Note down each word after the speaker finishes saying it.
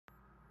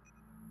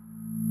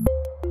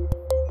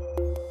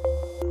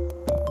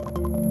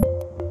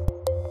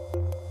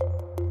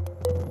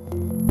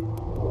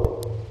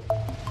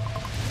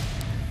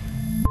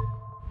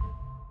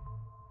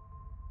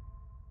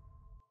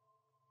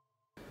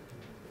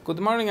Good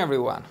morning,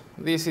 everyone.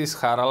 This is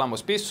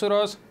Charalambos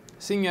Pissouros,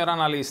 Senior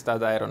Analyst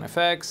at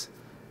IronFX,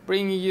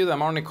 bringing you the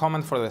morning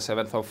comment for the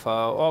 7th of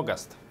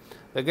August.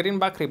 The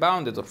greenback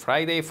rebounded on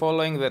Friday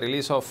following the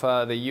release of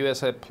the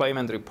US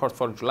employment report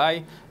for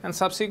July and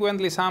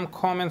subsequently some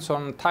comments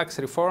on tax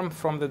reform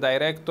from the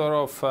director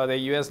of the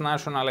US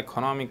National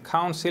Economic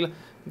Council,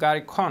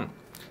 Gary Cohn.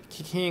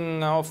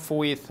 Kicking off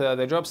with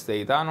the jobs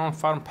data,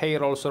 non-farm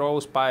payrolls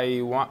rose by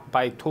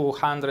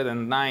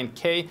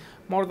 209K,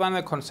 more than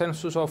the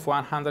consensus of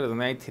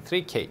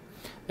 183K.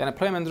 The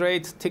unemployment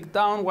rate ticked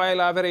down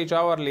while average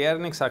hourly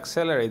earnings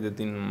accelerated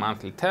in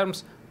monthly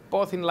terms,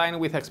 both in line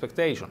with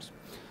expectations.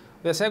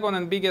 The second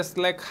and biggest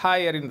leg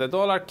higher in the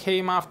dollar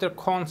came after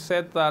Cohn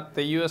said that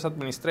the US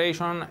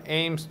administration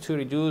aims to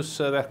reduce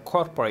the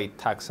corporate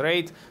tax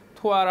rate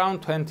to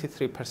around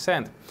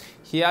 23%.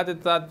 He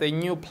added that the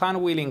new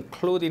plan will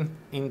include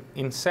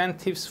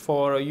incentives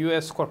for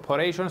US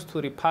corporations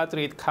to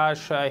repatriate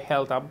cash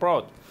held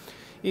abroad.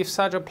 If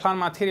such a plan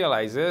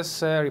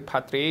materializes,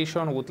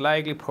 repatriation would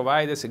likely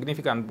provide a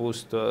significant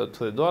boost to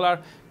the dollar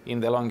in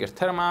the longer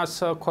term,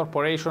 as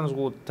corporations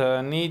would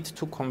need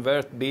to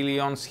convert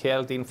billions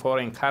held in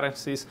foreign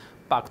currencies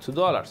back to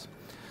dollars.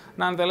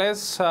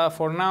 Nonetheless,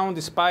 for now,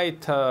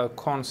 despite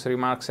Cohn's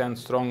remarks and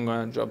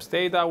strong jobs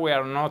data, we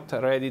are not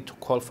ready to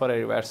call for a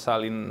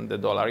reversal in the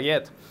dollar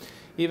yet.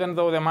 Even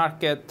though the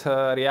market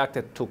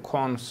reacted to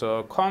Cohn's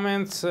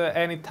comments,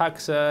 any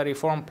tax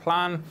reform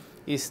plan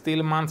is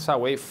still months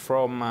away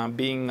from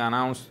being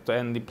announced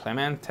and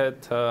implemented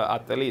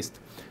at the least.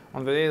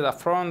 On the data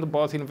front,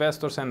 both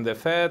investors and the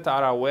Fed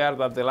are aware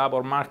that the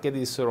labor market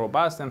is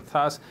robust, and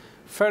thus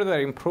further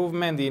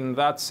improvement in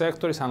that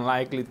sector is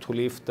unlikely to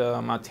lift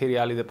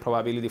materially the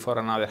probability for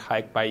another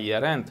hike by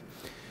year-end.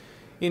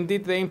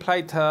 Indeed, the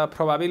implied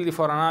probability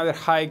for another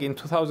hike in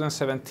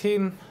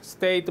 2017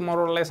 stayed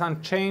more or less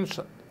unchanged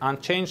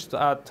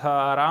at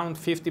around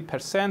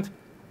 50%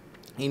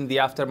 in the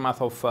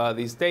aftermath of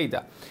this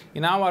data.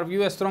 In our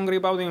view, a strong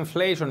rebound in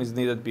inflation is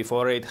needed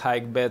before rate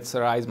hike bets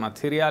rise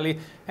materially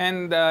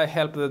and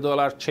help the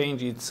dollar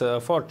change its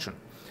fortune.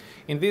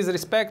 In this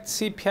respect,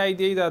 CPI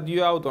data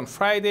due out on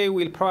Friday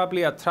will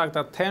probably attract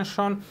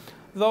attention,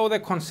 though the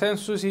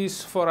consensus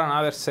is for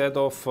another set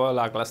of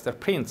lackluster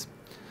prints.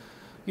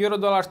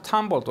 Euro-dollar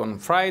tumbled on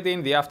Friday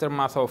in the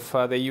aftermath of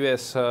the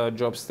US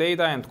jobs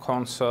data and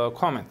Cohn's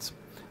comments.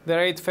 The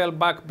rate fell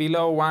back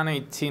below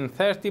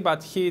 118.30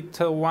 but hit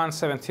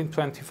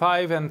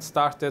 117.25 and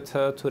started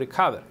to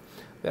recover.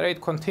 The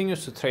rate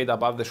continues to trade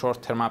above the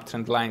short-term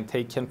uptrend line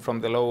taken from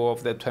the low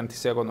of the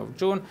 22nd of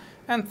June,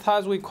 and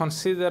thus we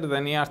consider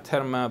the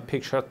near-term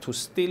picture to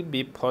still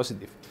be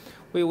positive.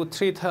 We would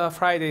treat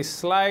Friday's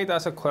slide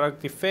as a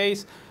corrective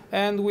phase,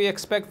 and we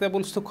expect the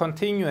bulls to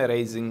continue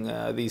erasing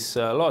these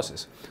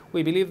losses.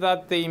 We believe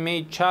that they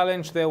may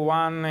challenge the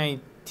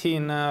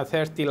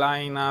 118.30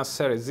 line as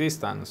a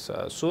resistance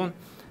soon,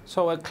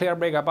 so a clear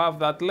break above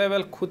that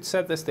level could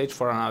set the stage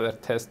for another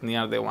test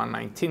near the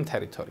 119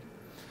 territory.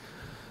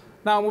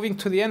 Now, moving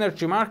to the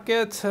energy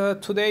market,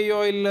 today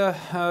oil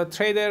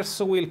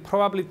traders will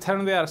probably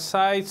turn their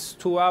sights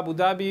to Abu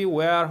Dhabi,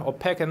 where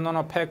OPEC and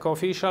non-OPEC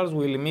officials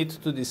will meet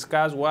to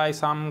discuss why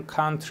some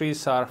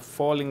countries are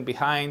falling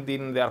behind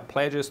in their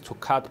pledges to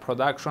cut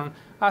production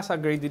as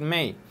agreed in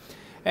May.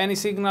 Any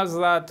signals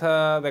that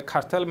the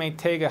cartel may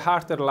take a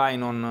harder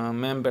line on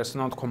members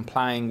not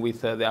complying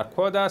with their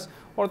quotas,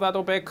 or that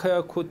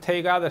OPEC could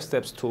take other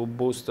steps to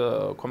boost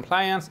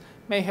compliance,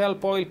 may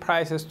help oil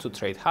prices to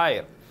trade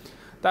higher.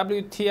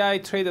 WTI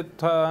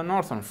traded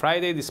north on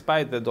Friday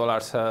despite the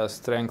dollar's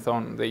strength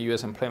on the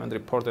US employment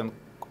report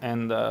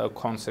and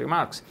Cohn's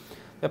remarks.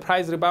 The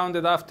price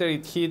rebounded after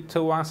it hit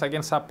once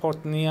again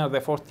support near the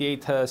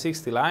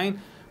 48.60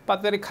 line,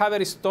 but the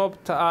recovery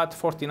stopped at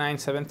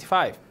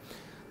 49.75.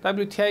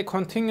 WTI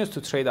continues to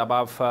trade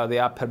above the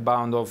upper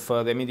bound of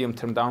the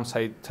medium-term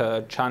downside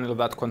channel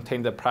that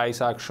contained the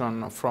price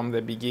action from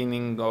the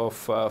beginning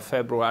of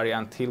February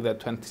until the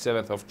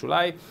 27th of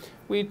July,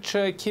 which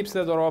keeps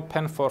the door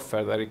open for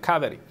further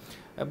recovery.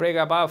 A break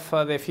above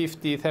the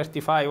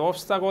 50.35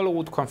 obstacle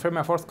would confirm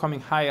a forthcoming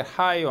higher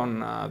high on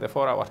the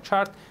 4-hour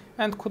chart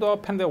and could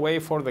open the way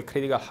for the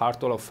critical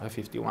hurdle of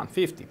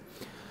 51.50.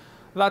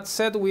 That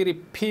said, we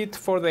repeat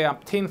for the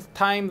umpteenth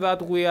time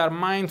that we are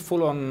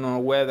mindful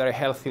on whether a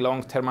healthy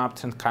long-term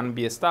uptrend can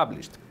be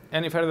established.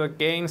 Any further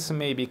gains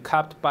may be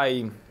capped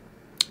by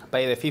the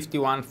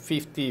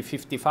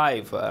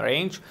 51.50-55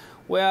 range,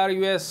 where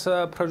US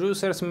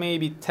producers may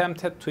be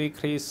tempted to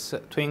increase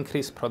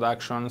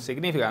production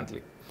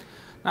significantly.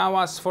 Now,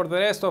 as for the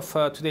rest of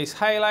today's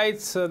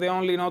highlights, the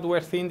only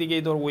noteworthy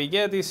indicator we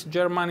get is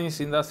Germany's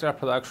industrial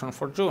production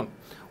for June.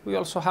 We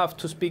also have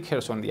two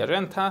speakers on the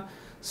agenda: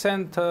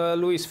 St.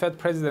 Louis Fed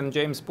President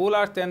James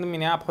Bullard and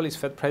Minneapolis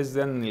Fed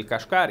President Neil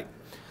Kashkari.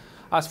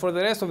 As for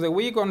the rest of the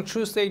week, on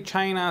Tuesday,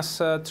 China's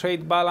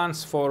trade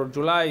balance for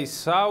July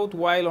is out,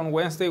 while on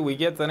Wednesday we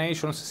get the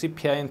nation's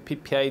CPI and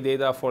PPI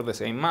data for the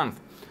same month.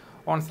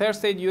 On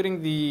Thursday, during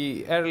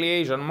the early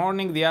Asian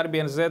morning, the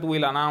RBNZ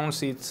will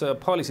announce its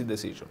policy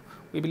decision.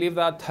 We believe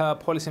that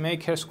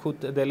policymakers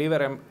could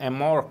deliver a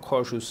more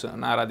cautious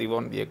narrative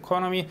on the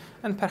economy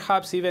and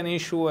perhaps even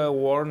issue a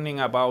warning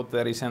about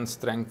the recent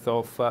strength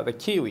of the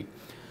kiwi.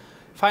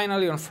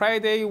 Finally, on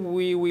Friday,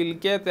 we will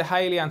get the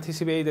highly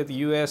anticipated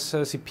US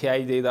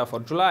CPI data for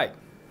July.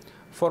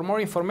 For more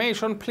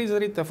information, please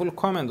read the full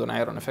comment on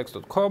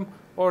IronFX.com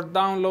or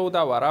download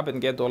our app and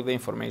get all the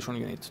information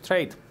you need to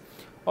trade.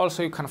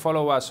 Also, you can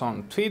follow us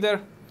on Twitter,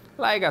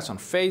 like us on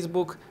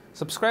Facebook,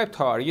 subscribe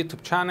to our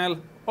YouTube channel,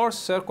 or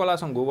circle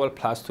us on Google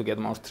Plus to get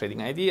more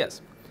trading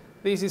ideas.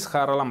 This is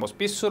Charalambos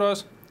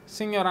Pissouros,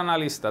 Senior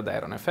Analyst at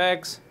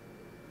IronFX,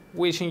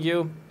 wishing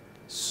you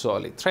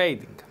solid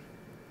trading.